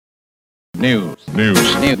News. New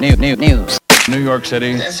York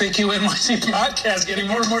City. The FAQ NYC podcast getting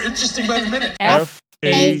more and more interesting by the minute.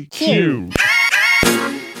 FAQ.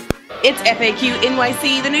 It's FAQ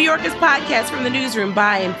NYC, the New Yorkers podcast from the newsroom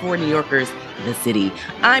by and for New Yorkers, the city.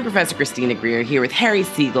 I'm Professor Christina Greer here with Harry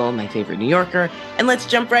Siegel, my favorite New Yorker, and let's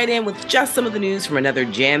jump right in with just some of the news from another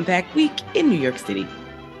jam-packed week in New York City.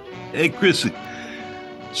 Hey, Chrissy.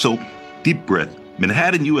 So, deep breath.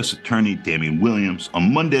 Manhattan U.S. Attorney Damian Williams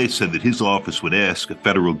on Monday said that his office would ask a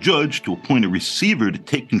federal judge to appoint a receiver to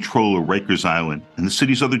take control of Rikers Island and the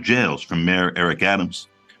city's other jails from Mayor Eric Adams.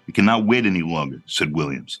 We cannot wait any longer, said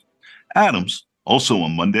Williams. Adams, also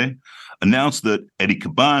on Monday, announced that Eddie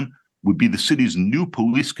Caban would be the city's new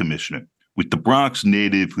police commissioner, with the Bronx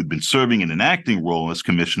native who'd been serving in an acting role as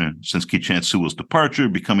commissioner since Keechant Sewell's departure,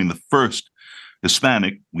 becoming the first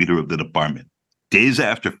Hispanic leader of the department. Days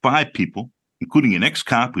after 5 people, including an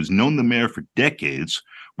ex-cop who's known the mayor for decades,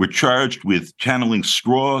 were charged with channeling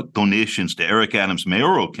straw donations to Eric Adams'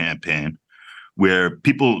 mayoral campaign, where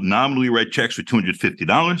people nominally write checks for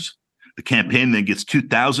 $250. The campaign then gets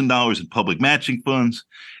 $2,000 in public matching funds,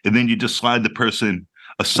 and then you just slide the person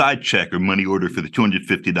a side check or money order for the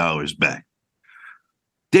 $250 back.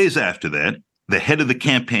 Days after that, the head of the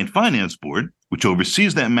campaign finance board, which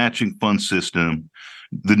oversees that matching fund system,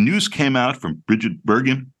 the news came out from Bridget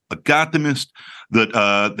Bergen, a Gothamist, that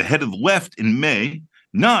the head of the left in May,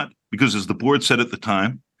 not because, as the board said at the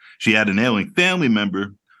time, she had an ailing family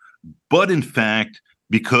member, but in fact,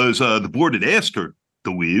 because the board had asked her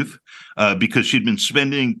to leave because she'd been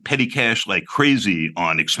spending petty cash like crazy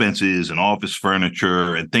on expenses and office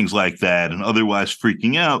furniture and things like that, and otherwise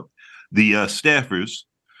freaking out the staffers.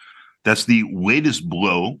 That's the latest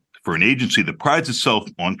blow for an agency that prides itself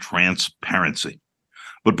on transparency.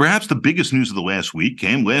 But perhaps the biggest news of the last week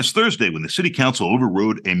came last Thursday when the city council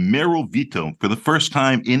overrode a mayoral veto for the first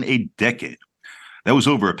time in a decade. That was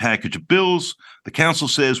over a package of bills the council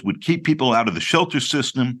says would keep people out of the shelter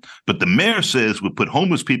system, but the mayor says would put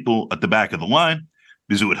homeless people at the back of the line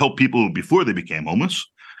because it would help people before they became homeless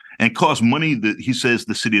and cost money that he says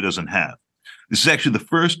the city doesn't have. This is actually the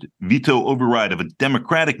first veto override of a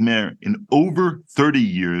Democratic mayor in over 30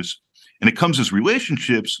 years. And it comes as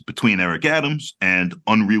relationships between Eric Adams and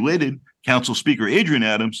unrelated Council Speaker Adrian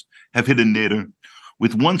Adams have hit a nadir,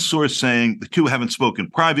 with one source saying the two haven't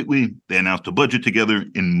spoken privately. They announced a budget together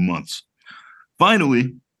in months.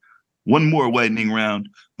 Finally, one more lightning round.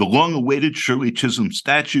 The long-awaited Shirley Chisholm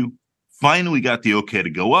statue finally got the okay to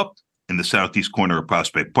go up in the southeast corner of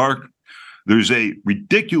Prospect Park. There's a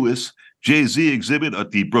ridiculous Jay-Z exhibit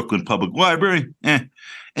at the Brooklyn Public Library.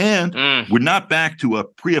 And we're not back to a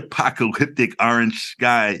pre-apocalyptic orange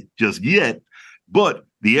sky just yet, but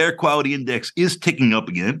the air quality index is ticking up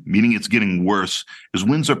again, meaning it's getting worse as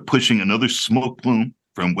winds are pushing another smoke plume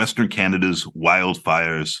from Western Canada's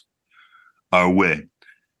wildfires our way.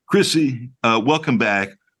 Chrissy, welcome back.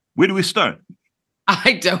 Where do we start?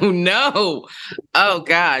 I don't know. Oh,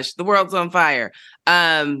 gosh, the world's on fire.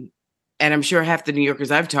 And I'm sure half the New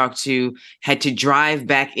Yorkers I've talked to had to drive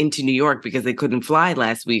back into New York because they couldn't fly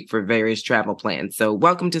last week for various travel plans. So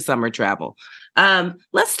welcome to summer travel.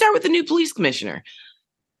 Let's start with the new police commissioner.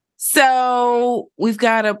 So we've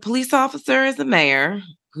got a police officer as the mayor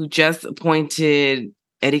who just appointed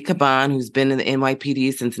Eddie Caban, who's been in the NYPD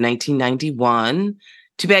since 1991.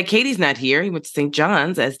 Too bad Katie's not here. He went to St.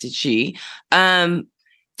 John's, as did she. I'm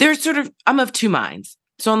of two minds.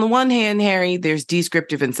 So on the one hand, Harry, there's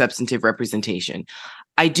descriptive and substantive representation.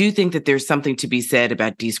 I do think that there's something to be said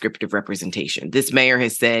about descriptive representation. This mayor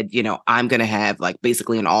has said, I'm going to have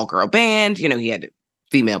basically an all-girl band. He had a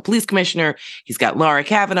female police commissioner. He's got Laura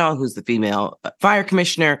Kavanaugh, who's the female fire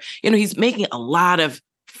commissioner. He's making a lot of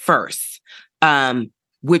firsts,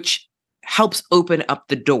 which helps open up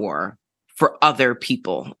the door for other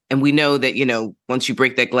people. And we know that, once you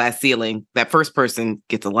break that glass ceiling, that first person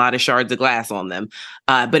gets a lot of shards of glass on them.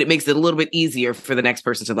 But it makes it a little bit easier for the next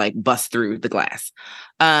person to bust through the glass,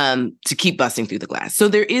 to keep busting through the glass. So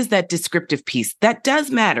there is that descriptive piece that does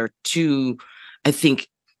matter to, I think,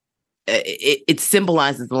 it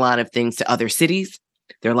symbolizes a lot of things to other cities.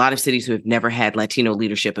 There are a lot of cities who have never had Latino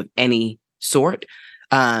leadership of any sort.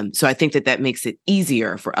 So I think that makes it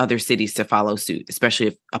easier for other cities to follow suit, especially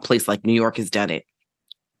if a place like New York has done it.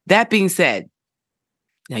 That being said,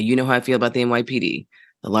 now you know how I feel about the NYPD,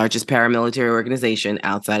 the largest paramilitary organization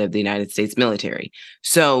outside of the United States military.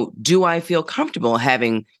 So do I feel comfortable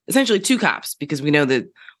having essentially two cops? Because we know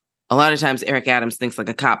that a lot of times Eric Adams thinks like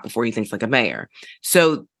a cop before he thinks like a mayor.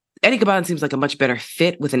 So Eddie Caban seems like a much better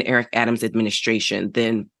fit with an Eric Adams administration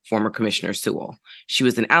than former Commissioner Sewell. She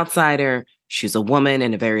was an outsider. She's a woman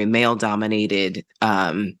in a very male-dominated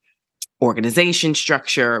organization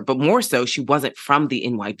structure, but more so, she wasn't from the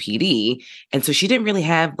NYPD. And so she didn't really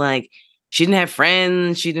have she didn't have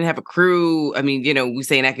friends. She didn't have a crew. I mean, we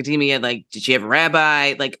say in academia, did she have a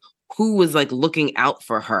rabbi? Who was looking out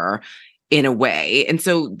for her in a way? And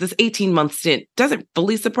so this 18-month stint doesn't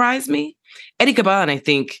fully surprise me. Eddie Caban, I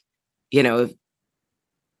think,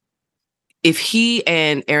 if he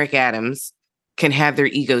and Eric Adams can have their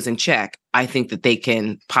egos in check, I think that they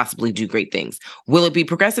can possibly do great things. Will it be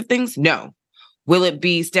progressive things? No. Will it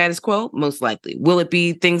be status quo? Most likely. Will it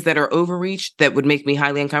be things that are overreach that would make me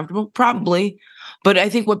highly uncomfortable? Probably. But I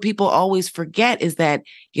think what people always forget is that,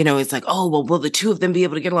 it's oh, well, will the two of them be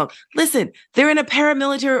able to get along? Listen, they're in a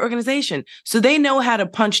paramilitary organization, so they know how to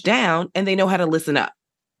punch down and they know how to listen up.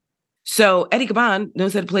 So Eddie Caban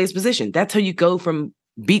knows how to play his position. That's how you go from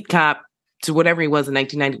beat cop to whatever he was in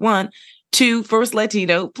 1991 to first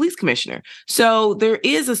Latino police commissioner. So there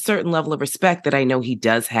is a certain level of respect that I know he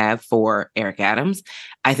does have for Eric Adams.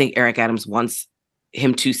 I think Eric Adams wants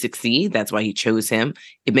him to succeed. That's why he chose him.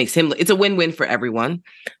 It's a win-win for everyone.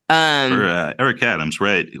 For Eric Adams,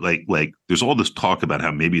 right? There's all this talk about how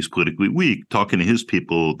maybe he's politically weak. Talking to his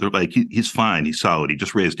people, they're like, he's fine, he's solid. He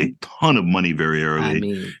just raised a ton of money very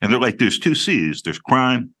early. And they're like, there's two C's. There's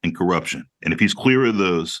crime and corruption. And if he's clear of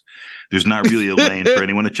those, there's not really a lane for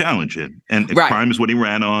anyone to challenge him. And crime is what he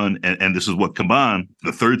ran on. And this is what Caban,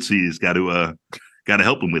 the third C, has got to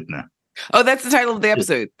help him with now. Oh, that's the title of the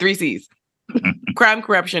episode. 3 C's. Crime,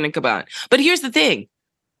 corruption, and Caban. But here's the thing.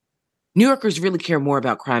 New Yorkers really care more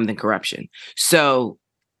about crime than corruption. So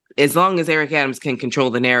as long as Eric Adams can control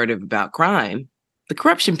the narrative about crime, the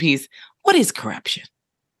corruption piece, what is corruption?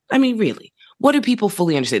 I mean, really, what do people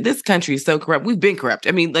fully understand? This country is so corrupt. We've been corrupt.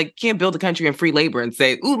 I mean, can't build a country on free labor and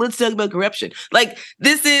say, ooh, let's talk about corruption.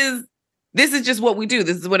 This is just what we do.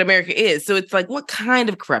 This is what America is. So it's what kind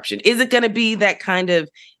of corruption? Is it going to be that kind of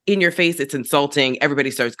in your face, it's insulting, everybody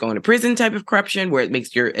starts going to prison type of corruption where it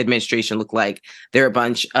makes your administration look like they're a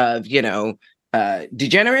bunch of,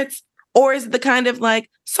 degenerates? Or is it the kind of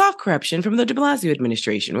soft corruption from the de Blasio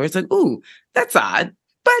administration where it's ooh, that's odd,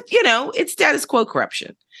 but it's status quo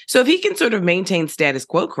corruption. So if he can sort of maintain status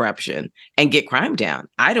quo corruption and get crime down,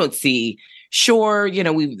 I don't see. Sure,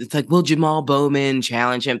 it's will Jamal Bowman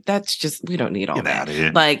challenge him? That's just, we don't need all that.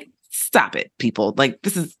 Stop it, people.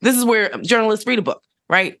 This is where journalists read a book,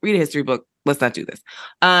 right? Read a history book. Let's not do this.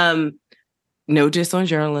 No diss on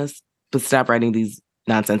journalists, but stop writing these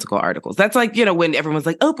nonsensical articles. That's when everyone's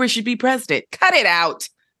Oprah should be president. Cut it out.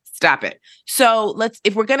 Stop it. So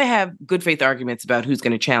if we're going to have good faith arguments about who's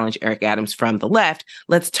going to challenge Eric Adams from the left,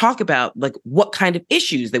 let's talk about what kind of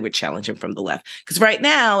issues they would challenge him from the left. Because right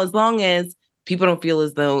now, as long as people don't feel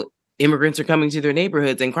as though immigrants are coming to their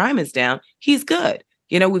neighborhoods and crime is down, he's good.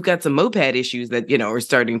 We've got some moped issues that, are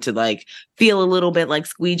starting to feel a little bit like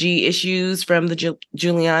squeegee issues from the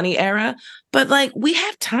Giuliani era. But we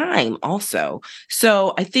have time also.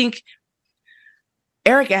 So I think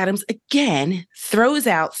Eric Adams, again, throws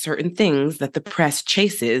out certain things that the press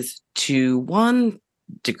chases to one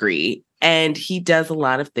degree, and he does a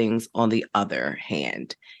lot of things on the other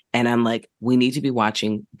hand. And I'm we need to be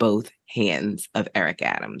watching both hands of Eric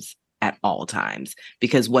Adams at all times,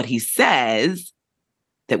 because what he says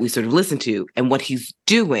that we sort of listen to and what he's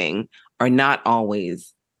doing are not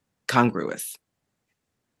always congruous.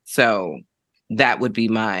 So that would be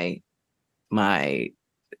my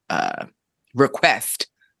request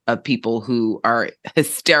of people who are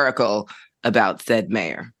hysterical about said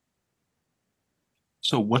mayor.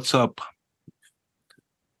 So what's up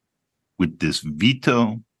with this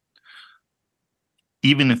veto?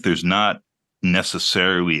 Even if there's not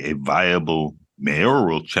necessarily a viable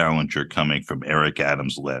mayoral challenger coming from Eric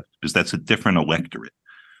Adams' left, because that's a different electorate.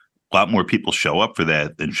 A lot more people show up for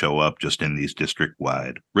that than show up just in these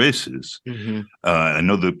district-wide races. Mm-hmm. I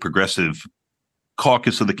know the progressive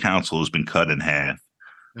caucus of the council has been cut in half,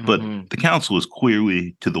 but the council is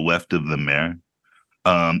clearly to the left of the mayor.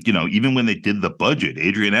 Even when they did the budget,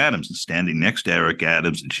 Adrienne Adams is standing next to Eric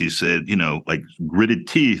Adams, and she said, gritted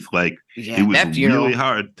teeth, it was really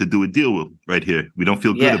hard to do a deal with right here. We don't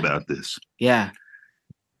feel good about this. Yeah.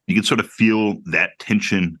 You can sort of feel that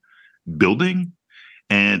tension building,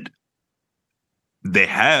 and they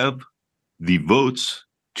have the votes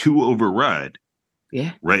to override.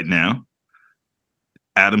 Yeah. Right now.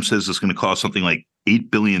 Adams says it's going to cost something like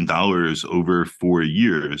 $8 billion over 4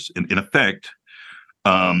 years. In effect,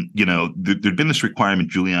 there'd been this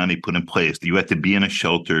requirement Giuliani put in place that you had to be in a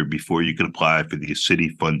shelter before you could apply for these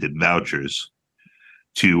city-funded vouchers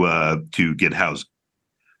to get housing.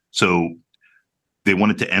 So they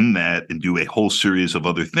wanted to end that and do a whole series of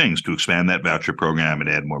other things to expand that voucher program and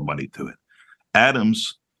add more money to it.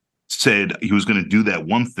 Adams said he was going to do that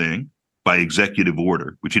one thing by executive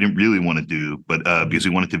order, which he didn't really want to do, but because he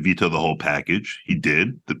wanted to veto the whole package, he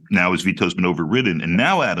did. Now his veto's been overridden. And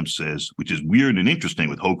now Adams says, which is weird and interesting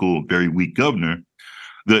with Hochul, a very weak governor,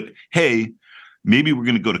 that, hey, maybe we're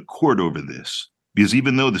going to go to court over this. Because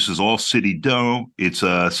even though this is all city dough, its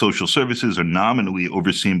social services are nominally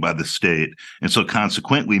overseen by the state. And so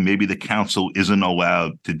consequently, maybe the council isn't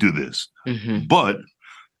allowed to do this. Mm-hmm. But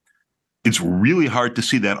it's really hard to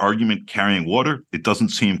see that argument carrying water. It doesn't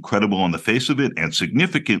seem credible on the face of it. And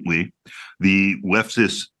significantly, the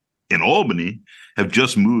leftists in Albany have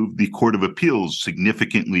just moved the Court of Appeals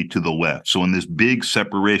significantly to the left. So in this big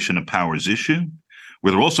separation of powers issue,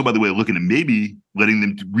 where they're also, by the way, looking at maybe letting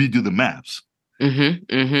them redo the maps.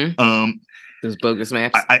 Those bogus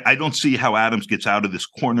maps. I don't see how Adams gets out of this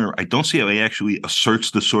corner. I don't see how he actually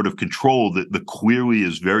asserts the sort of control that clearly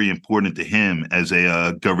is very important to him as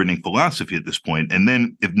a governing philosophy at this point. And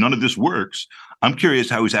then if none of this works, I'm curious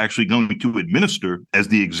how he's actually going to administer as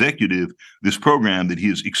the executive this program that he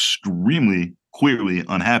is extremely clearly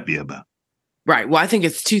unhappy about. Right. Well, I think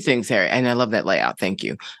it's two things, Harry, and I love that layout. Thank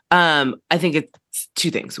you. I think it's two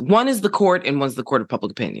things. One is the court and one's the court of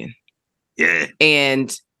public opinion. Yeah.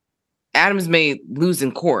 And Adams may lose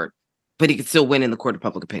in court, but he could still win in the court of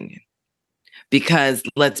public opinion. Because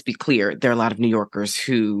let's be clear, there are a lot of New Yorkers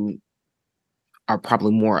who are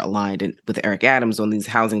probably more aligned with Eric Adams on these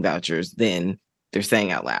housing vouchers than they're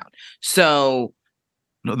saying out loud. So,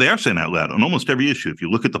 no, they are saying out loud on almost every issue. If you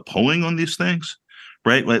look at the polling on these things,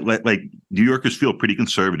 right? Like New Yorkers feel pretty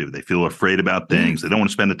conservative. They feel afraid about things. They don't want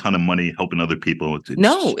to spend a ton of money helping other people.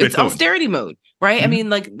 It's austerity mode, right? Mm-hmm. I mean,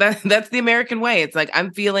 like that's the American way. It's like,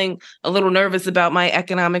 I'm feeling a little nervous about my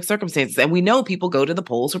economic circumstances. And we know people go to the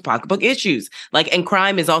polls for pocketbook issues. Like, and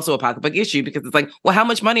crime is also a pocketbook issue because it's like, well, how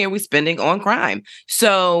much money are we spending on crime?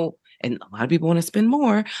 So, and a lot of people want to spend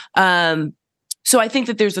more. So I think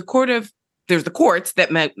that there's the courts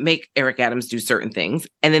that make Eric Adams do certain things.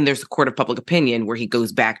 And then there's a court of public opinion where he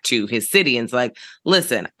goes back to his city and it's like,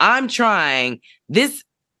 listen, I'm trying this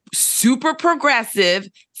super progressive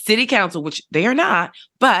city council, which they are not,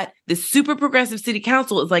 but the super progressive city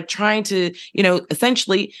council is like trying to,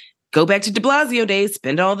 essentially go back to de Blasio days,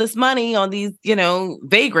 spend all this money on these,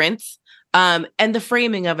 vagrants, and the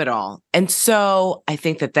framing of it all. And so I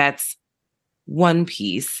think that that's one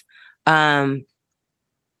piece.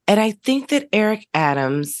 And I think that Eric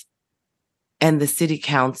Adams and the city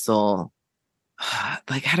council,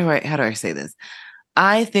 like, how do I say this?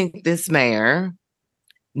 I think this mayor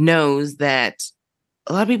knows that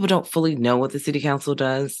a lot of people don't fully know what the city council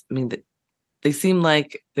does. I mean, they seem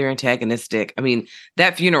like they're antagonistic. I mean,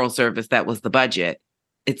 that funeral service, that was the budget.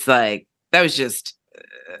 It's like, that was just,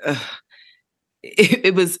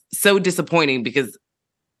 it was so disappointing because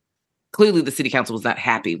clearly the city council was not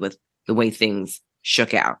happy with the way things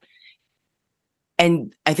shook out.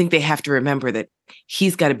 And I think they have to remember that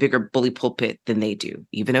he's got a bigger bully pulpit than they do,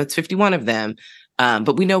 even though it's 51 of them.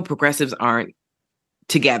 But we know progressives aren't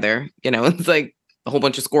together. It's like a whole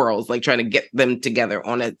bunch of squirrels, like trying to get them together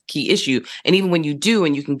on a key issue. And even when you do,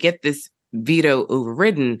 and you can get this veto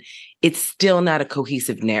overridden, it's still not a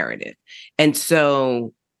cohesive narrative. And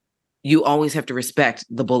so you always have to respect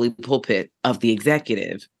the bully pulpit of the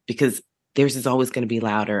executive because theirs is always going to be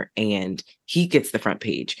louder and he gets the front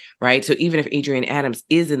page, right? So even if Adrienne Adams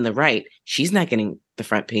is in the right, she's not getting the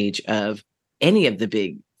front page of any of the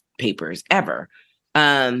big papers ever.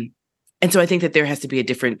 And so I think that there has to be a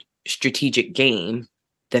different strategic game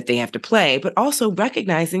that they have to play, but also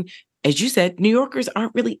recognizing, as you said, New Yorkers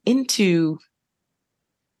aren't really into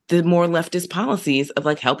the more leftist policies of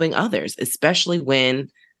like helping others, especially when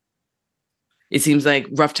it seems like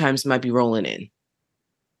rough times might be rolling in.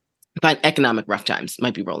 But economic rough times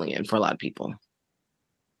might be rolling in for a lot of people.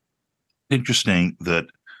 Interesting that,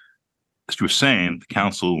 as you were saying,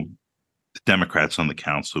 the Democrats on the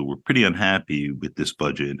council were pretty unhappy with this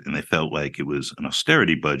budget, and they felt like it was an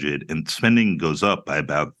austerity budget, and spending goes up by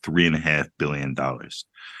about $3.5 billion.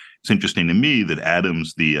 It's interesting to me that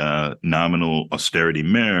Adams, the nominal austerity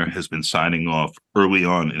mayor, has been signing off early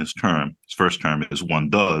on in his first term, as one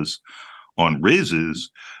does, on raises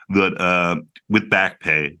that with back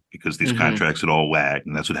pay, because these contracts had all lagged,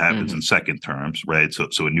 and that's what happens in second terms, right? So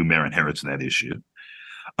a new mayor inherits that issue.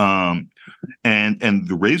 And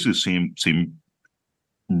the raises seem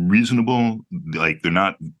reasonable, like they're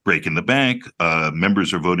not breaking the bank.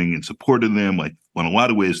 Members are voting in support of them. Like, in a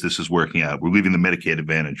lot of ways, this is working out. We're leaving the Medicaid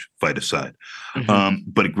advantage fight aside.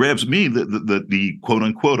 But it grabs me that the quote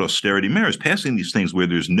unquote austerity mayor is passing these things where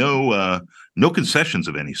there's no concessions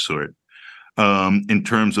of any sort. in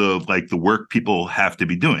terms of like the work people have to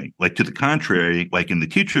be doing. Like to the contrary, like in the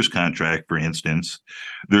teacher's contract, for instance,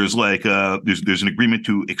 there's like there's an agreement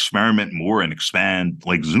to experiment more and expand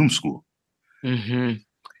like Zoom school. Mm-hmm.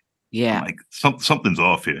 Yeah. I'm like something's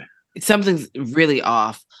off here. Something's really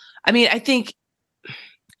off. I mean, I think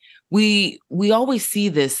we always see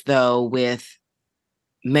this though with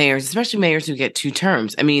mayors, especially mayors who get 2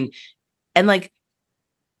 terms. I mean, and like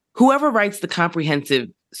whoever writes the comprehensive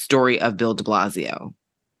story of Bill de Blasio,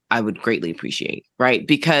 I would greatly appreciate, right?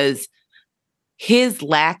 Because his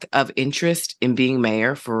lack of interest in being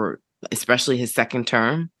mayor for especially his 2nd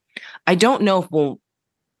term, I don't know if we'll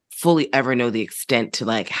fully ever know the extent to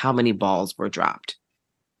like how many balls were dropped.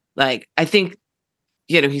 Like, I think,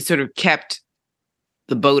 he sort of kept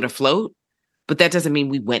the boat afloat, but that doesn't mean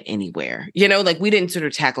we went anywhere. Like we didn't sort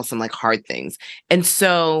of tackle some like hard things. And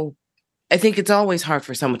so I think it's always hard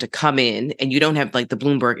for someone to come in and you don't have like the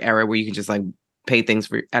Bloomberg era where you can just like pay things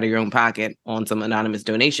out of your own pocket on some anonymous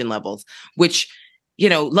donation levels, which,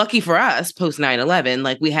 lucky for us post 9/11,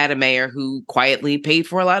 like we had a mayor who quietly paid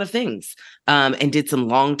for a lot of things and did some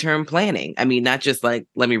long-term planning. I mean, not just like,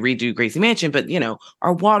 let me redo Gracie Mansion, but,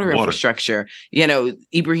 our water infrastructure,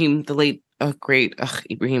 Ibrahim, the late,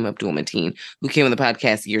 Ibrahim Abdul Mateen, who came on the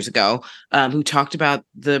podcast years ago, who talked about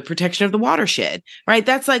the protection of the watershed, right?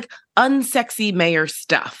 That's like unsexy mayor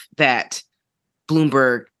stuff that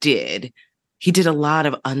Bloomberg did. He did a lot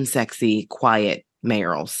of unsexy, quiet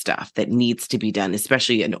mayoral stuff that needs to be done,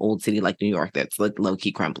 especially in an old city like New York that's like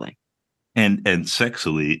low-key crumbling. And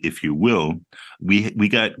sexily, if you will, we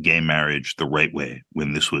got gay marriage the right way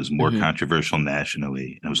when this was more controversial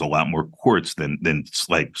nationally. And it was a lot more courts than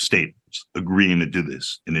like states agreeing to do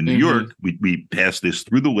this. And in New York, we passed this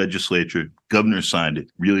through the legislature. Governor signed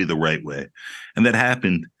it really the right way. And that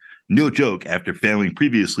happened, no joke, after failing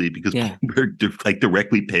previously because Bloomberg like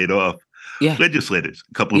directly paid off legislators,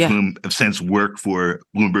 a couple of whom have since worked for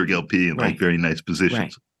Bloomberg LP in like very nice positions.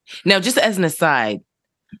 Right. Now, just as an aside,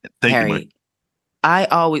 Thank Harry, you, Mike. I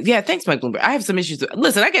always, thanks, Mike Bloomberg. I have some issues.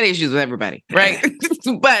 Listen, I get issues with everybody, right?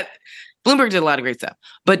 But Bloomberg did a lot of great stuff.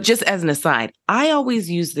 But just as an aside, I always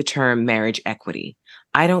use the term marriage equity.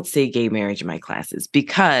 I don't say gay marriage in my classes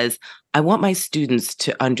because I want my students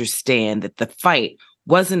to understand that the fight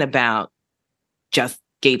wasn't about just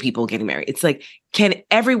gay people getting married. It's like, can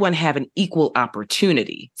everyone have an equal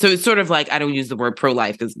opportunity? So it's sort of like, I don't use the word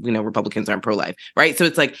pro-life because we know Republicans aren't pro-life, right? So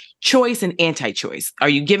it's like choice and anti-choice. Are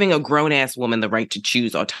you giving a grown-ass woman the right to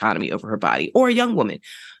choose autonomy over her body, or a young woman?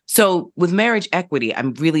 So with marriage equity,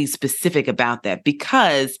 I'm really specific about that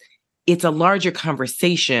because it's a larger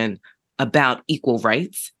conversation about equal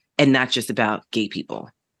rights and not just about gay people.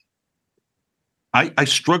 I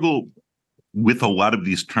struggle with a lot of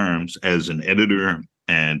these terms as an editor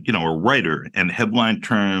and, a writer, and headline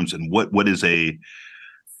terms and what is a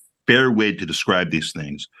fair way to describe these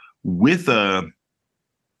things. With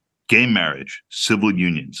gay marriage, civil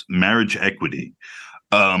unions, marriage equity,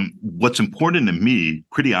 what's important to me,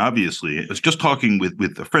 pretty obviously, I was just talking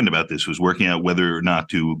with a friend about this who's working out whether or not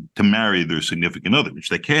to marry their significant other, which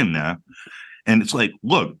they can now. And it's like,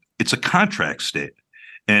 look, it's a contract state.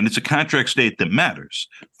 And it's a contract state that matters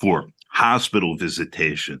for hospital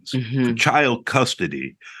visitations, for child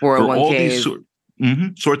custody, for all these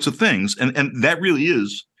sorts of things. And that really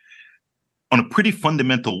is, on a pretty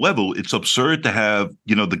fundamental level, it's absurd to have,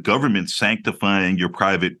 the government sanctifying your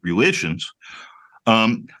private relations.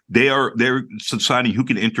 They're deciding who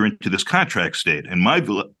can enter into this contract state. In my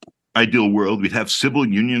ideal world, we'd have civil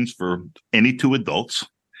unions for any 2 adults.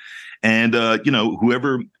 And,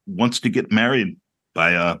 whoever wants to get married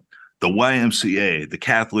by the YMCA, the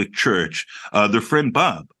Catholic Church, their friend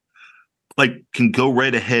Bob, like, can go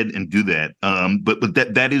right ahead and do that. But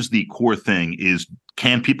that is the core thing: is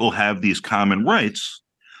can people have these common rights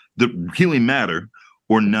that really matter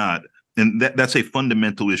or not? And that's a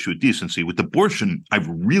fundamental issue of decency. With abortion, I've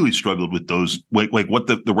really struggled with those, like what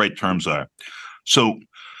the right terms are. So,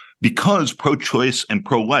 because pro-choice and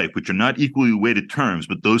pro-life, which are not equally weighted terms,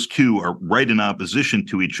 but those two are right in opposition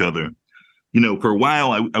to each other. For a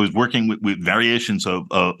while, I was working with variations of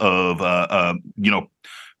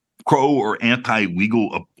pro or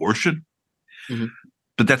anti-legal abortion.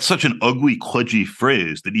 But that's such an ugly, kludgy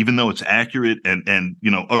phrase that even though it's accurate and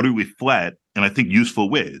utterly flat, and I think useful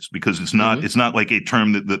ways, because it's not like a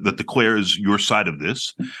term that declares your side of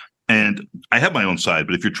this. And I have my own side,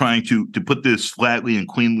 but if you're trying to put this flatly and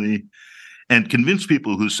cleanly and convince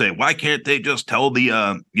people who say, why can't they just tell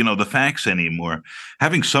the facts anymore?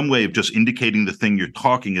 Having some way of just indicating the thing you're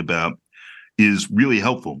talking about is really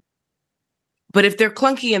helpful. But if they're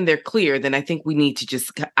clunky and they're clear, then I think we need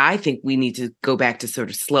to go back to sort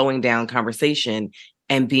of slowing down conversation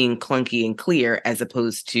and being clunky and clear as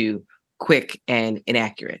opposed to quick and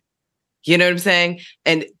inaccurate. You know what I'm saying?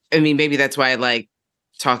 And I mean, maybe that's why I like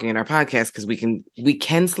talking in our podcast, because we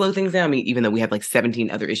can slow things down. I mean, even though we have like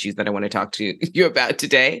 17 other issues that I want to talk to you about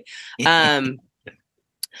today.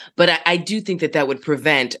 But I do think that would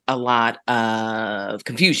prevent a lot of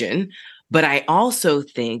confusion. But I also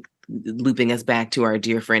think, looping us back to our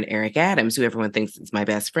dear friend Eric Adams, who everyone thinks is my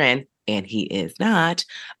best friend, and he is not.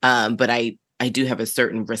 But I do have a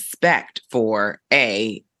certain respect for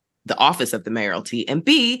A, the office of the mayoralty, and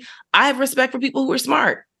B, I have respect for people who are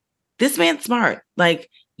smart. This man's smart. Like,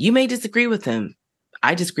 you may disagree with him.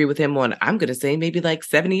 I disagree with him on, I'm going to say, maybe like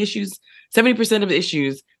 70% of the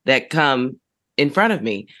issues that come in front of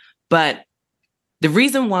me. But the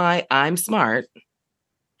reason why I'm smart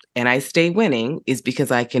and I stay winning is because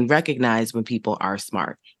I can recognize when people are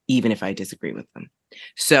smart, even if I disagree with them.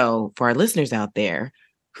 So for our listeners out there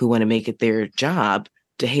who want to make it their job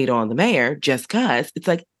to hate on the mayor just because, it's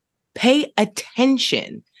like, pay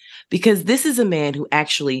attention, because this is a man who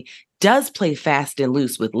actually does play fast and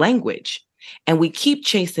loose with language. And we keep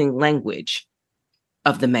chasing language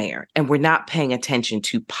of the mayor, and we're not paying attention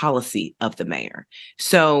to policy of the mayor.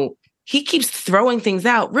 So he keeps throwing things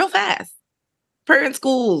out real fast. Prayer in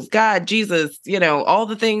schools, God, Jesus, all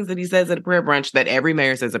the things that he says at a prayer brunch that every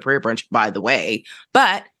mayor says at prayer brunch, by the way.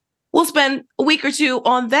 But we'll spend a week or two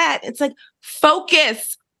on that. It's like,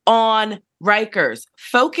 focus on Rikers,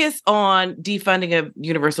 focus on defunding of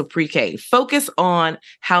universal pre-K, focus on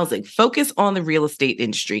housing, focus on the real estate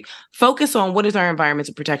industry, focus on what is our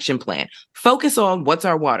environmental protection plan, focus on what's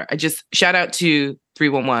our water. I just shout out to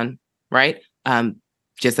 311, right?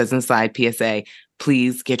 Just as an aside, PSA,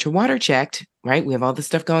 please get your water checked, right? We have all this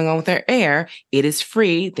stuff going on with our air. It is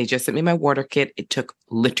free. They just sent me my water kit. It took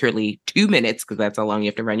literally 2 minutes because that's how long you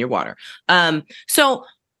have to run your water. So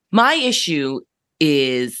my issue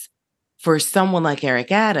is for someone like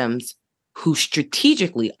Eric Adams, who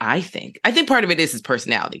strategically, I think part of it is his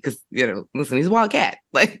personality, because, listen, he's a wild cat.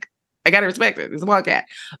 Like, I got to respect it. He's a wild cat.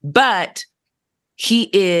 But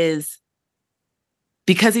he is,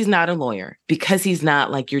 because he's not a lawyer, because he's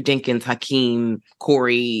not like your Dinkins, Hakeem,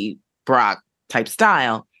 Corey, Brock type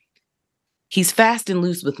style, he's fast and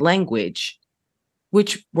loose with language,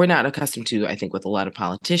 which we're not accustomed to, I think, with a lot of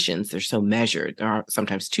politicians. They're so measured. They're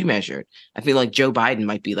sometimes too measured. I feel like Joe Biden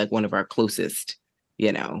might be like one of our closest,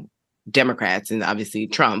 Democrats, and obviously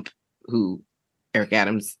Trump, who Eric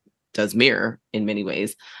Adams does mirror in many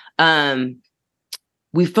ways.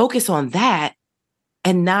 We focus on that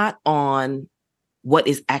and not on what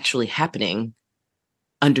is actually happening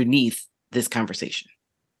underneath this conversation.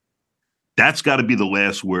 That's got to be the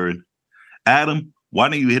last word. Adam, why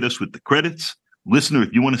don't you hit us with the credits? Listener,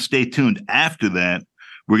 if you want to stay tuned after that,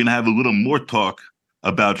 we're going to have a little more talk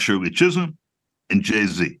about Shirley Chisholm and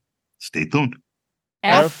Jay-Z. Stay tuned.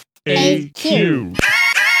 FAQ.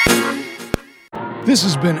 This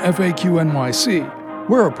has been FAQ NYC.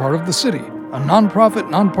 We're a part of The City, a nonprofit,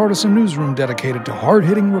 nonpartisan newsroom dedicated to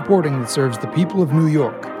hard-hitting reporting that serves the people of New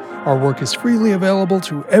York. Our work is freely available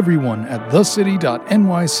to everyone at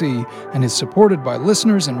thecity.nyc and is supported by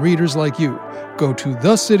listeners and readers like you. Go to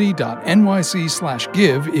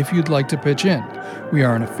thecity.nyc/give if you'd like to pitch in. We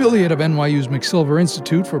are an affiliate of NYU's McSilver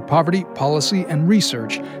Institute for Poverty, Policy, and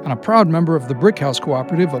Research, and a proud member of the Brickhouse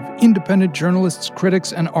Cooperative of independent journalists,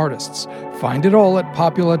 critics, and artists. Find it all at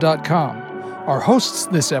popula.com. Our hosts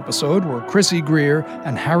this episode were Chrissy Greer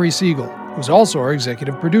and Harry Siegel, who's also our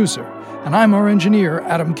executive producer, and I'm our engineer,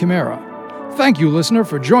 Adam Chimera. Thank you, listener,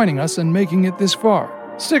 for joining us and making it this far.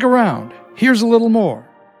 Stick around. Here's a little more.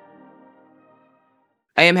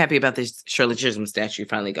 I am happy about this Shirley Chisholm statue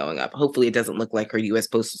finally going up. Hopefully it doesn't look like her U.S.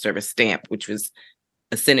 Postal Service stamp, which was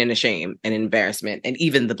a sin and a shame and an embarrassment. And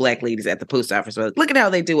even the Black ladies at the post office were like, look at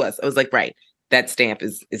how they do us. I was like, right, that stamp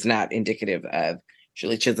is not indicative of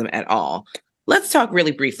Shirley Chisholm at all. Let's talk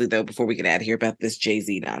really briefly, though, before we get out of here, about this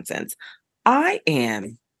Jay-Z nonsense. I'm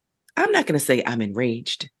not going to say I'm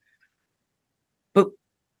enraged, but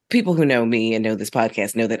people who know me and know this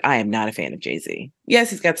podcast know that I am not a fan of Jay-Z.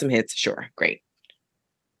 Yes, he's got some hits. Sure. Great.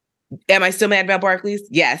 Am I still mad about Barclays?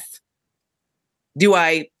 Yes. Do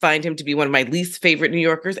I find him to be one of my least favorite New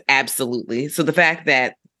Yorkers? Absolutely. So the fact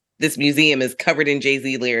that this museum is covered in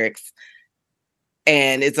Jay-Z lyrics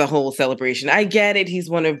and it's a whole celebration. I get it. He's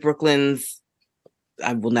one of Brooklyn's,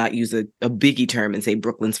 I will not use a biggie term and say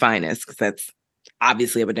Brooklyn's finest, because that's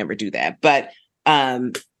obviously I would never do that. But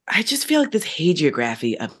I just feel like this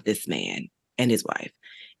hagiography of this man and his wife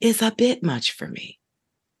is a bit much for me.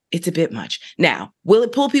 it's a bit much. Now, will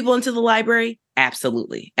it pull people into the library?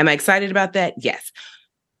 Absolutely. Am I excited about that? Yes.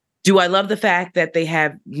 Do I love the fact that they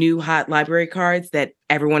have new hot library cards that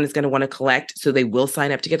everyone is going to want to collect, so they will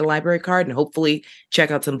sign up to get a library card and hopefully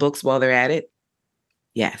check out some books while they're at it?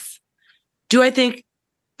 Yes. Do I think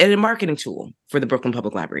it's a marketing tool for the Brooklyn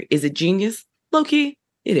Public Library? Is it genius? Low-key,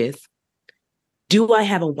 it is. Do I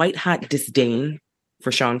have a white-hot disdain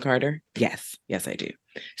for Sean Carter? Yes. Yes, I do.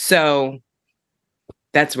 So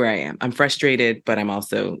that's where I am. I'm frustrated, but I'm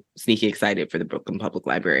also sneaky excited for the Brooklyn Public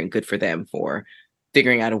Library, and good for them for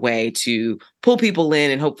figuring out a way to pull people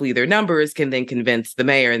in, and hopefully their numbers can then convince the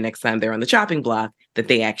mayor next time they're on the chopping block that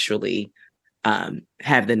they actually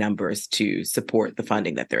have the numbers to support the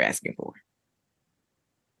funding that they're asking for.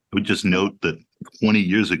 I would just note that 20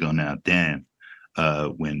 years ago now, Dan,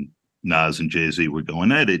 when Nas and Jay-Z were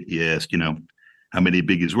going at it, he asked, how many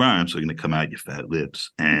Biggie's rhymes are going to come out your fat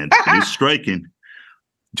lips? And it is striking,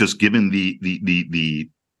 just given the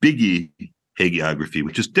Biggie hagiography,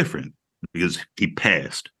 which is different because he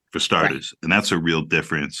passed, for starters. Right. And that's a real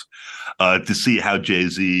difference. To see how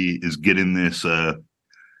Jay-Z is getting this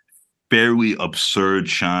fairly absurd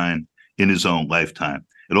shine in his own lifetime.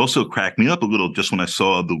 It also cracked me up a little just when I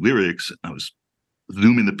saw the lyrics. I was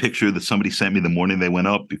zooming the picture that somebody sent me the morning they went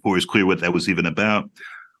up before it was clear what that was even about.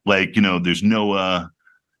 Like, there's no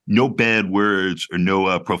bad words or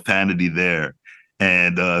no profanity there.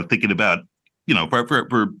 And thinking about,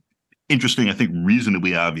 for interesting, I think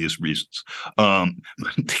reasonably obvious reasons.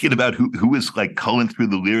 Thinking about who is like culling through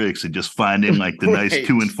the lyrics and just finding like the nice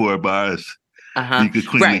 2 and 4 bars you could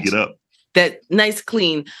cleanly get up. That nice,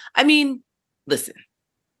 clean. I mean, listen,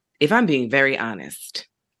 if I'm being very honest,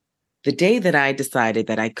 the day that I decided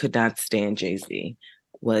that I could not stand Jay-Z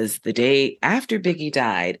was the day after Biggie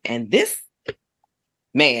died. And this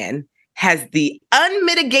man has the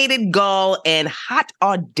unmitigated gall and hot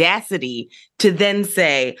audacity to then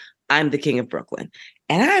say, I'm the king of Brooklyn.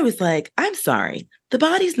 And I was like, I'm sorry, the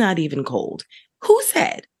body's not even cold. Who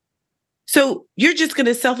said? So you're just going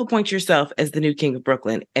to self-appoint yourself as the new king of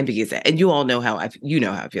Brooklyn, and Biggie said, and you all know how I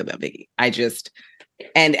feel about Biggie.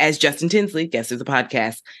 And as Justin Tinsley, guest of the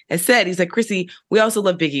podcast, has said, he's like, Chrissy, we also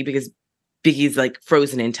love Biggie because Biggie's like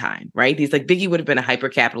frozen in time, right? He's like, Biggie would have been a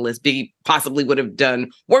hyper-capitalist. Biggie possibly would have done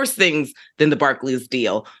worse things than the Barclays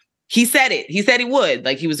deal. He said it. He said he would.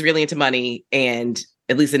 Like, he was really into money, and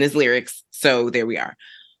at least in his lyrics. So there we are.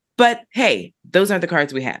 But hey, those aren't the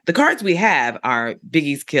cards we have. The cards we have are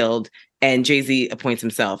Biggie's killed and Jay-Z appoints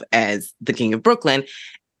himself as the king of Brooklyn.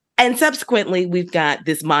 And subsequently, we've got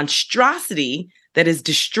this monstrosity that has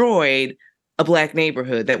destroyed a Black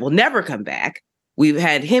neighborhood that will never come back. We've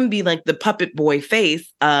had him be like the puppet boy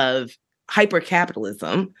face of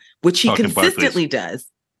hyper-capitalism, which he consistently does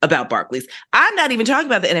about Barclays. I'm not even talking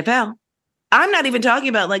about the NFL. I'm not even talking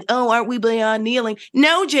about like, oh, aren't we beyond kneeling?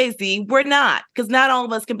 No, Jay-Z, we're not. Because not all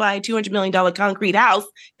of us can buy a $200 million concrete house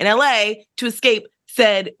in LA to escape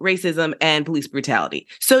said racism and police brutality.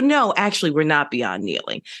 So no, actually, we're not beyond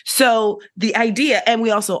kneeling. So the idea, and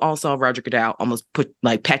we also all saw Roger Goodell almost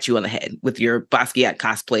pat you on the head with your Basquiat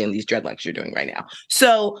cosplay and these dreadlocks you're doing right now.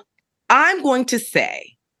 So I'm going to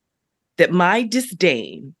say that my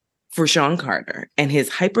disdain for Sean Carter and his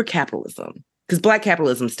hyper-capitalism, because Black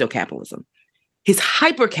capitalism is still capitalism, his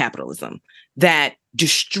hyper-capitalism that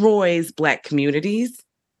destroys Black communities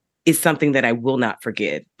is something that I will not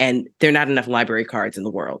forgive. And there are not enough library cards in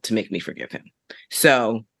the world to make me forgive him.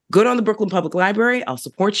 So good on the Brooklyn Public Library. I'll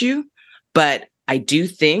support you. But I do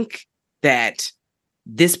think that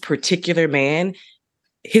this particular man,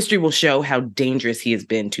 history will show how dangerous he has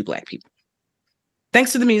been to Black people.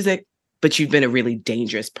 Thanks to the music, but you've been a really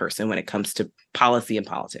dangerous person when it comes to policy and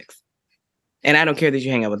politics. And I don't care that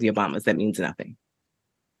you hang out with the Obamas. That means nothing.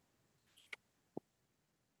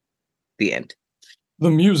 The end. The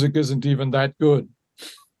music isn't even that good.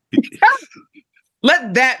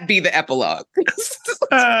 Let that be the epilogue.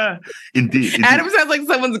 Indeed. Adam sounds like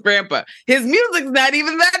someone's grandpa. His music's not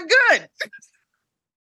even that good.